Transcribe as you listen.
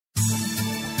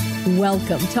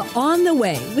Welcome to On the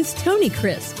Way with Tony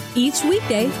Crisp. Each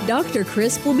weekday, Dr.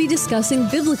 Crisp will be discussing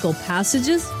biblical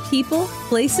passages, people,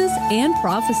 places, and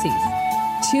prophecies.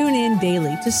 Tune in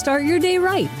daily to start your day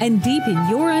right and deepen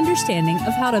your understanding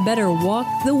of how to better walk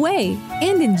the way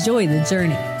and enjoy the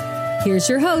journey. Here's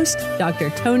your host, Dr.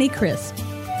 Tony Crisp.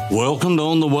 Welcome to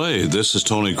On the Way. This is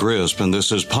Tony Crisp, and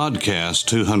this is podcast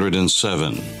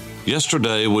 207.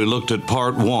 Yesterday, we looked at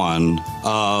part one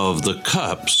of the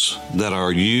cups that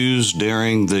are used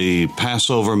during the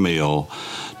Passover meal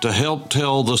to help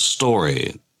tell the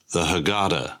story, the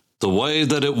Haggadah, the way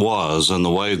that it was and the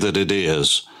way that it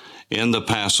is in the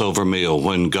Passover meal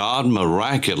when God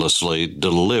miraculously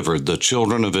delivered the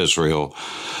children of Israel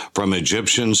from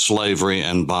Egyptian slavery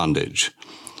and bondage.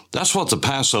 That's what the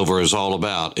Passover is all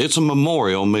about. It's a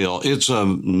memorial meal. It's a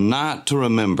night to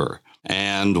remember.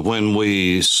 And when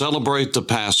we celebrate the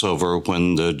Passover,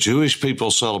 when the Jewish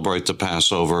people celebrate the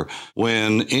Passover,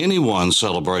 when anyone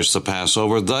celebrates the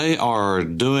Passover, they are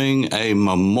doing a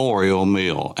memorial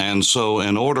meal. And so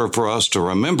in order for us to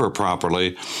remember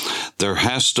properly, there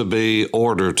has to be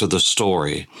order to the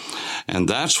story. And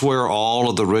that's where all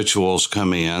of the rituals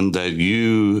come in that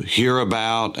you hear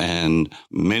about and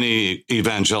many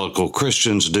evangelical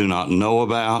Christians do not know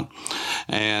about.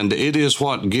 And it is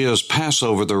what gives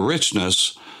Passover the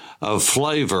richness of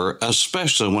flavor,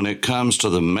 especially when it comes to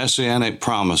the messianic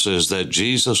promises that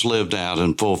Jesus lived out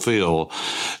and fulfilled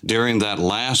during that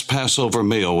last Passover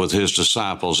meal with his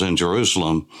disciples in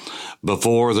Jerusalem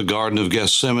before the Garden of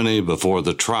Gethsemane, before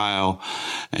the trial,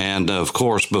 and of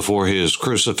course before his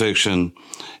crucifixion,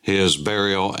 his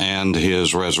burial, and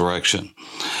his resurrection.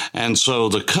 And so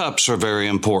the cups are very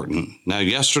important. Now,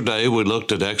 yesterday we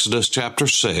looked at Exodus chapter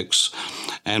 6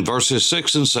 and verses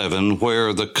 6 and 7,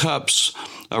 where the cups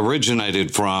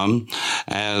originated from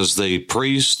as the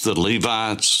priests, the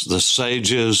Levites, the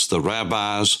sages, the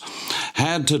rabbis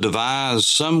had to devise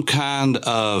some kind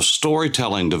of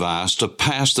storytelling device to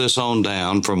pass this on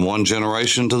down from one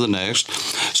generation to the next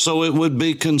so it would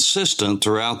be consistent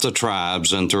throughout the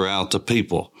tribes and throughout the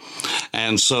people.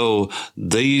 And so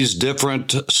these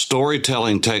different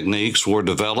storytelling techniques were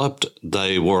developed.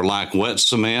 They were like wet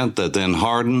cement that then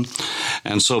hardened.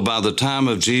 And so by the time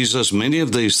of Jesus, many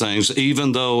of these things,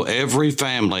 even though every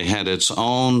family had its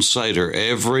own Seder,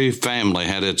 every family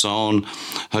had its own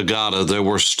Haggadah, there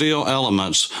were still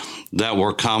elements that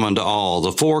were common to all.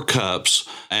 The four cups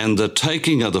and the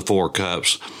taking of the four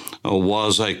cups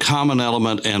was a common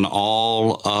element in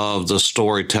all of the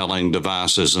storytelling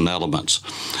devices and elements.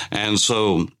 And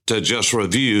so to just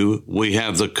review, we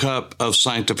have the cup of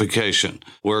sanctification,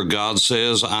 where God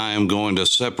says, I am going to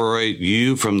separate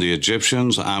you from the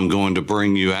Egyptians. I'm going to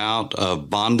bring you out of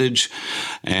bondage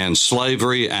and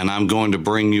slavery, and I'm going to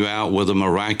bring you out with a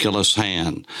miraculous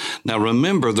hand. Now,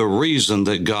 remember the reason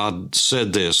that God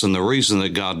said this and the reason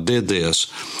that God did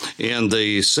this. In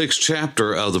the 6th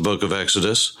chapter of the book of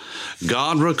Exodus,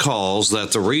 God recalls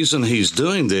that the reason he's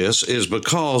doing this is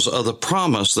because of the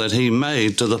promise that he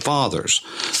made to the fathers,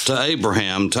 to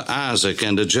Abraham, to Isaac,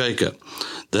 and to Jacob.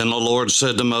 Then the Lord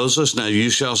said to Moses, Now you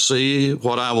shall see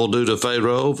what I will do to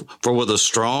Pharaoh, for with a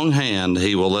strong hand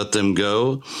he will let them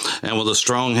go, and with a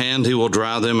strong hand he will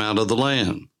drive them out of the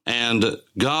land. And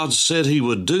God said he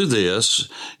would do this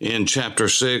in chapter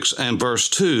 6 and verse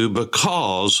 2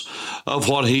 because of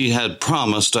what he had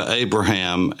promised to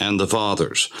Abraham and the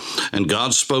fathers. And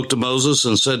God spoke to Moses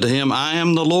and said to him, I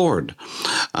am the Lord.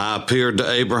 I appeared to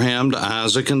Abraham, to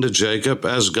Isaac, and to Jacob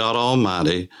as God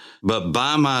Almighty, but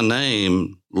by my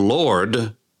name,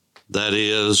 Lord, that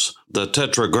is the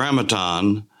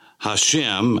Tetragrammaton,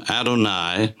 Hashem,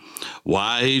 Adonai,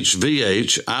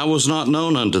 YHVH, I was not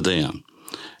known unto them.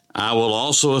 I will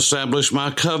also establish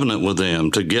my covenant with them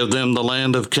to give them the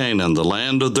land of Canaan, the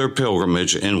land of their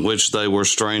pilgrimage in which they were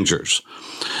strangers.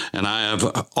 And I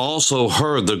have also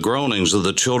heard the groanings of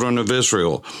the children of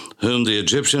Israel, whom the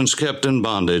Egyptians kept in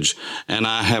bondage, and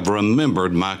I have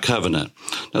remembered my covenant.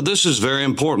 Now, this is very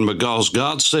important because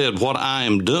God said what I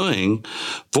am doing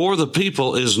for the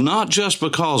people is not just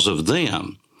because of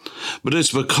them, but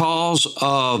it's because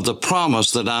of the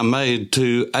promise that I made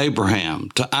to Abraham,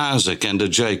 to Isaac, and to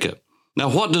Jacob. Now,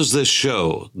 what does this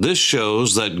show? This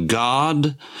shows that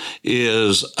God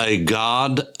is a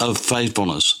God of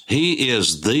faithfulness. He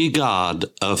is the God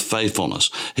of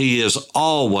faithfulness. He is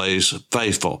always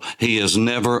faithful. He is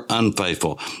never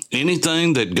unfaithful.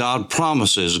 Anything that God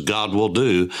promises, God will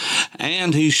do.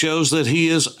 And he shows that he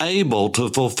is able to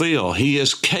fulfill. He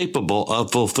is capable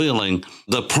of fulfilling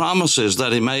the promises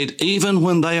that he made, even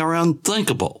when they are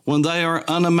unthinkable, when they are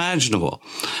unimaginable.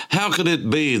 How could it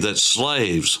be that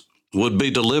slaves would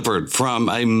be delivered from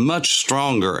a much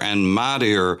stronger and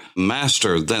mightier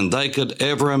master than they could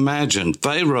ever imagine.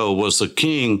 Pharaoh was the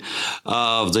king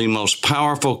of the most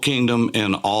powerful kingdom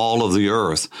in all of the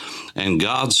earth. And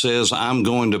God says, I'm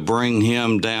going to bring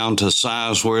him down to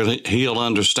size where he'll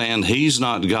understand he's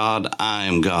not God, I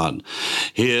am God.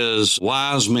 His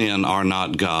wise men are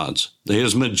not gods.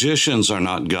 His magicians are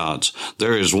not gods.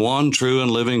 There is one true and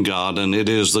living God, and it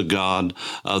is the God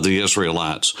of the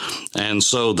Israelites. And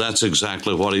so that's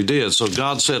exactly what he did. So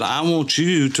God said, I want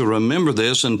you to remember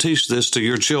this and teach this to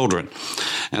your children.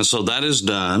 And so that is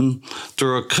done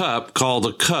through a cup called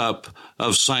the cup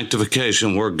of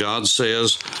sanctification, where God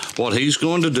says what he's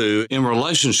going to do in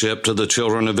relationship to the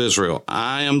children of Israel.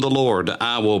 I am the Lord.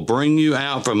 I will bring you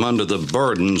out from under the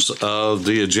burdens of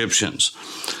the Egyptians.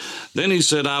 Then he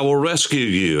said, I will rescue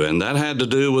you. And that had to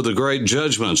do with the great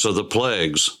judgments of the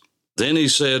plagues. Then he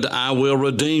said, I will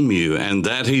redeem you. And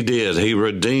that he did. He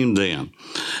redeemed them.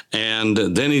 And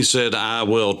then he said, I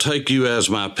will take you as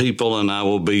my people, and I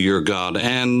will be your God,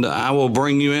 and I will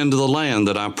bring you into the land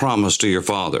that I promised to your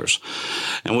fathers.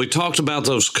 And we talked about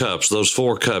those cups, those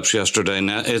 4 cups yesterday.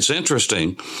 Now, it's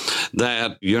interesting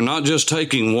that you're not just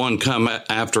taking one cup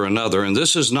after another, and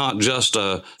this is not just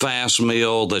a fast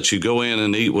meal that you go in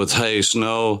and eat with haste.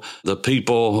 No, the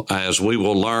people, as we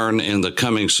will learn in the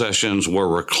coming sessions, were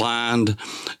reclined.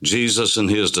 Jesus and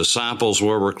his disciples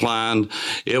were reclined.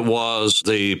 It was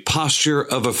the posture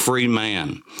of a free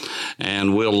man.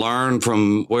 And we'll learn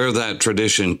from where that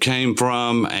tradition came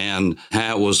from and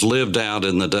how it was lived out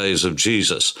in the days of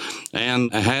Jesus,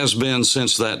 and has been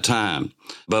since that time.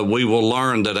 But we will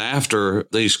learn that after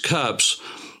these cups,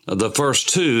 the first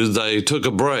 2, they took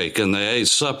a break and they ate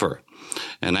supper.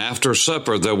 And after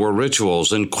supper, there were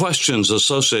rituals and questions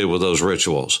associated with those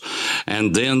rituals.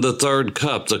 And then the 3rd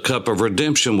cup, the cup of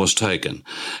redemption, was taken.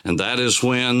 And that is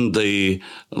when the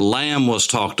lamb was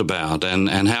talked about and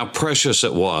how precious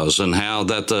it was, and how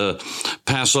that the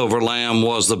Passover lamb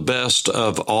was the best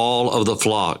of all of the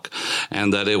flock,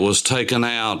 and that it was taken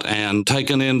out and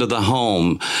taken into the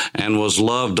home and was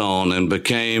loved on and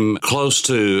became close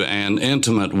to and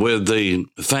intimate with the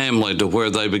family, to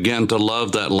where they began to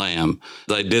love that lamb.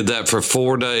 They did that for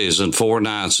 4 days and 4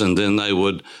 nights, and then they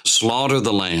would slaughter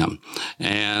the lamb,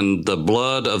 and the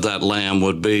blood of that lamb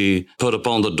would be put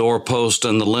upon the doorpost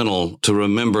and the lintel to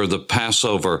remember the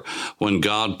Passover, when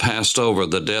God passed over,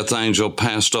 the death angel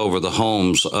passed over the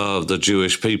homes of the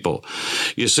Jewish people.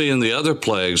 You see, in the other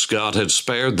plagues, God had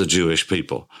spared the Jewish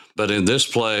people. But in this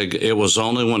plague, it was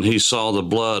only when he saw the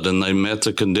blood and they met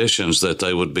the conditions that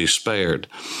they would be spared.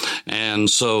 And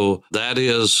so that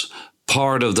is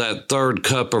part of that 3rd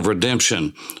cup of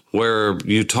redemption, where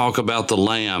you talk about the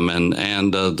lamb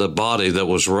and the body that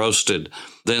was roasted,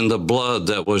 then the blood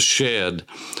that was shed.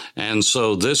 And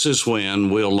so this is when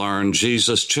we'll learn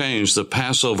Jesus changed the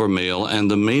Passover meal and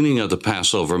the meaning of the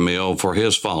Passover meal for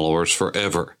his followers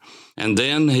forever. And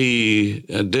then he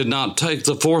did not take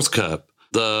the 4th cup,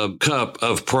 the cup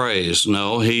of praise.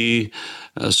 No, he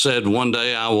said, one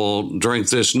day I will drink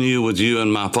this new with you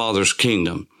in my Father's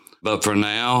kingdom. But for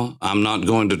now, I'm not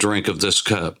going to drink of this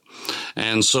cup.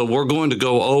 And so we're going to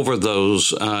go over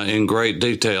those in great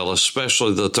detail,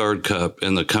 especially the 3rd cup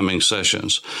in the coming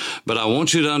sessions. But I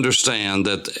want you to understand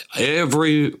that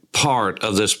every part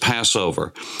of this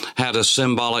Passover had a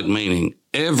symbolic meaning.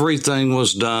 Everything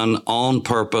was done on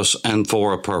purpose and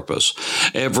for a purpose.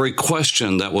 Every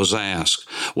question that was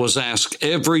asked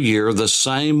every year the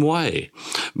same way,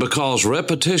 because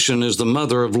repetition is the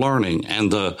mother of learning.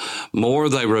 And the more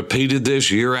they repeated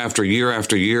this year after year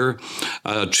after year,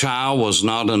 a child was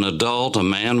not an adult. A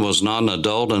man was not an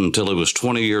adult until he was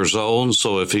 20 years old.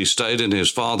 So if he stayed in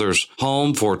his father's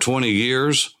home for 20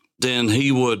 years, then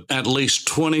he would at least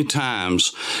 20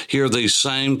 times hear these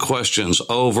same questions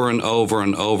over and over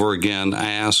and over again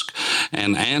asked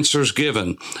and answers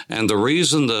given. And the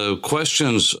reason the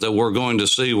questions that we're going to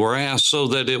see were asked so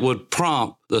that it would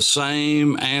prompt the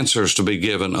same answers to be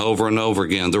given over and over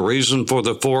again. The reason for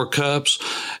the 4 cups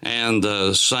and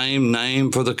the same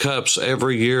name for the cups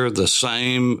every year, the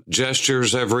same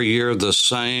gestures every year, the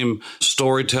same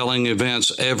storytelling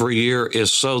events every year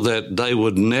is so that they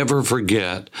would never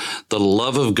forget the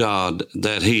love of God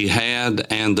that he had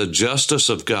and the justice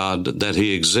of God that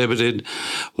he exhibited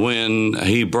when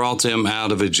he brought them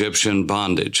out of Egyptian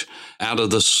bondage, out of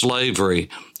the slavery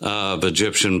of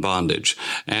Egyptian bondage,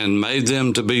 and made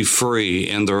them to be free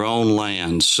in their own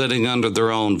land, sitting under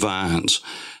their own vines.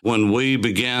 When we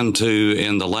began to,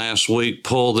 in the last week,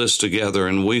 pull this together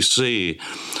and we see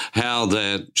how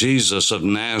that Jesus of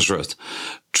Nazareth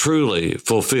truly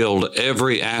fulfilled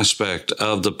every aspect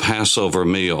of the Passover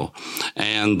meal,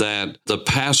 and that the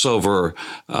Passover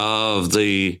of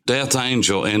the death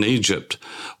angel in Egypt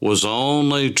was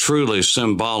only truly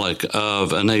symbolic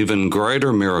of an even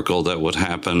greater miracle that would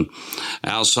happen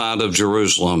outside of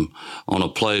Jerusalem on a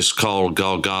place called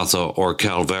Golgotha or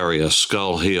Calvary,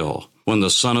 Skull Hill, when the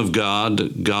Son of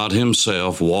God, God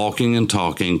himself, walking and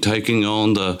talking, taking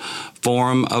on the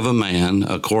form of a man,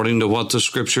 according to what the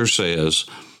Scripture says,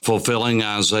 fulfilling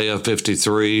Isaiah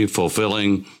 53,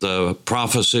 fulfilling the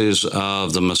prophecies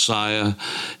of the Messiah.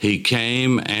 He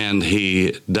came and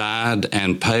he died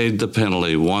and paid the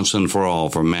penalty once and for all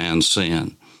for man's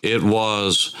sin. It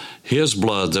was his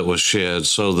blood that was shed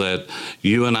so that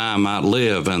you and I might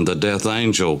live, and the death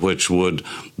angel, which would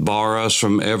bar us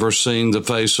from ever seeing the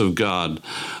face of God,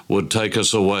 would take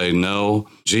us away. No,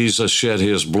 Jesus shed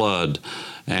his blood,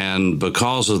 and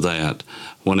because of that,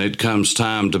 when it comes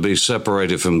time to be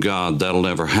separated from God, that'll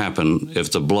never happen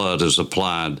if the blood is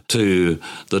applied to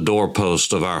the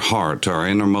doorpost of our heart, to our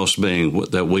innermost being,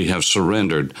 that we have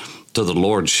surrendered to the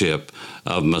lordship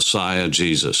of Messiah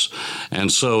Jesus. And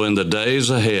so in the days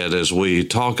ahead, as we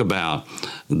talk about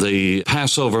the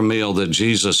Passover meal that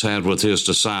Jesus had with his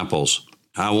disciples,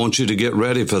 I want you to get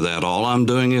ready for that. All I'm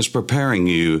doing is preparing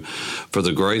you for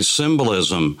the great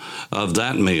symbolism of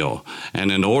that meal.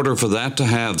 And in order for that to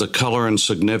have the color and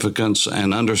significance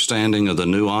and understanding of the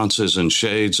nuances and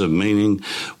shades of meaning,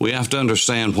 we have to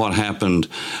understand what happened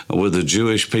with the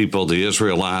Jewish people, the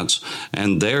Israelites,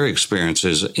 and their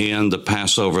experiences in the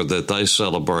Passover that they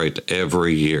celebrate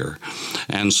every year.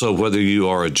 And so whether you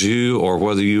are a Jew or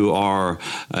whether you are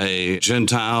a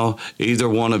Gentile, either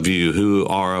one of you who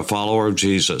are a follower of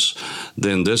Jesus,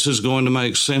 then this is going to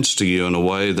make sense to you in a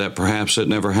way that perhaps it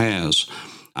never has.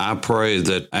 I pray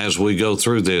that as we go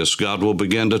through this, God will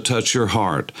begin to touch your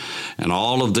heart, and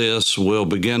all of this will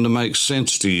begin to make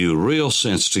sense to you, real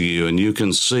sense to you, and you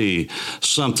can see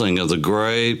something of the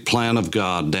great plan of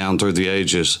God down through the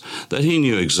ages, that he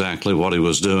knew exactly what he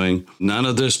was doing. None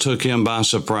of this took him by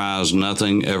surprise.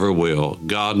 Nothing ever will.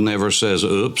 God never says,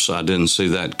 oops, I didn't see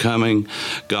that coming.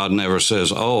 God never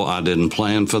says, oh, I didn't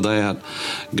plan for that.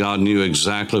 God knew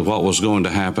exactly what was going to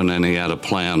happen, and he had a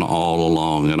plan all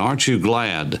along. And aren't you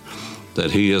glad that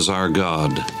he is our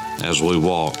God as we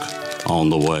walk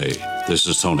on the way? This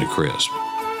is Tony Crisp.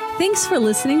 Thanks for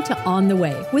listening to On the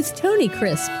Way with Tony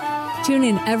Crisp. Tune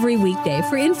in every weekday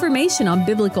for information on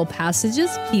biblical passages,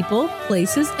 people,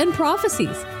 places, and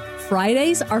prophecies.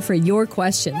 Fridays are for your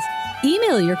questions.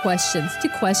 Email your questions to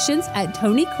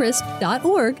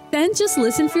questions@tonycrisp.org. Then just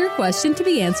listen for your question to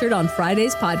be answered on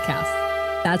Friday's podcast.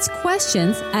 That's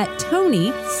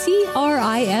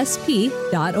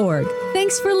questions@tonycrisp.org.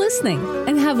 Thanks for listening,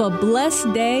 and have a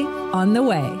blessed day on the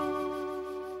way.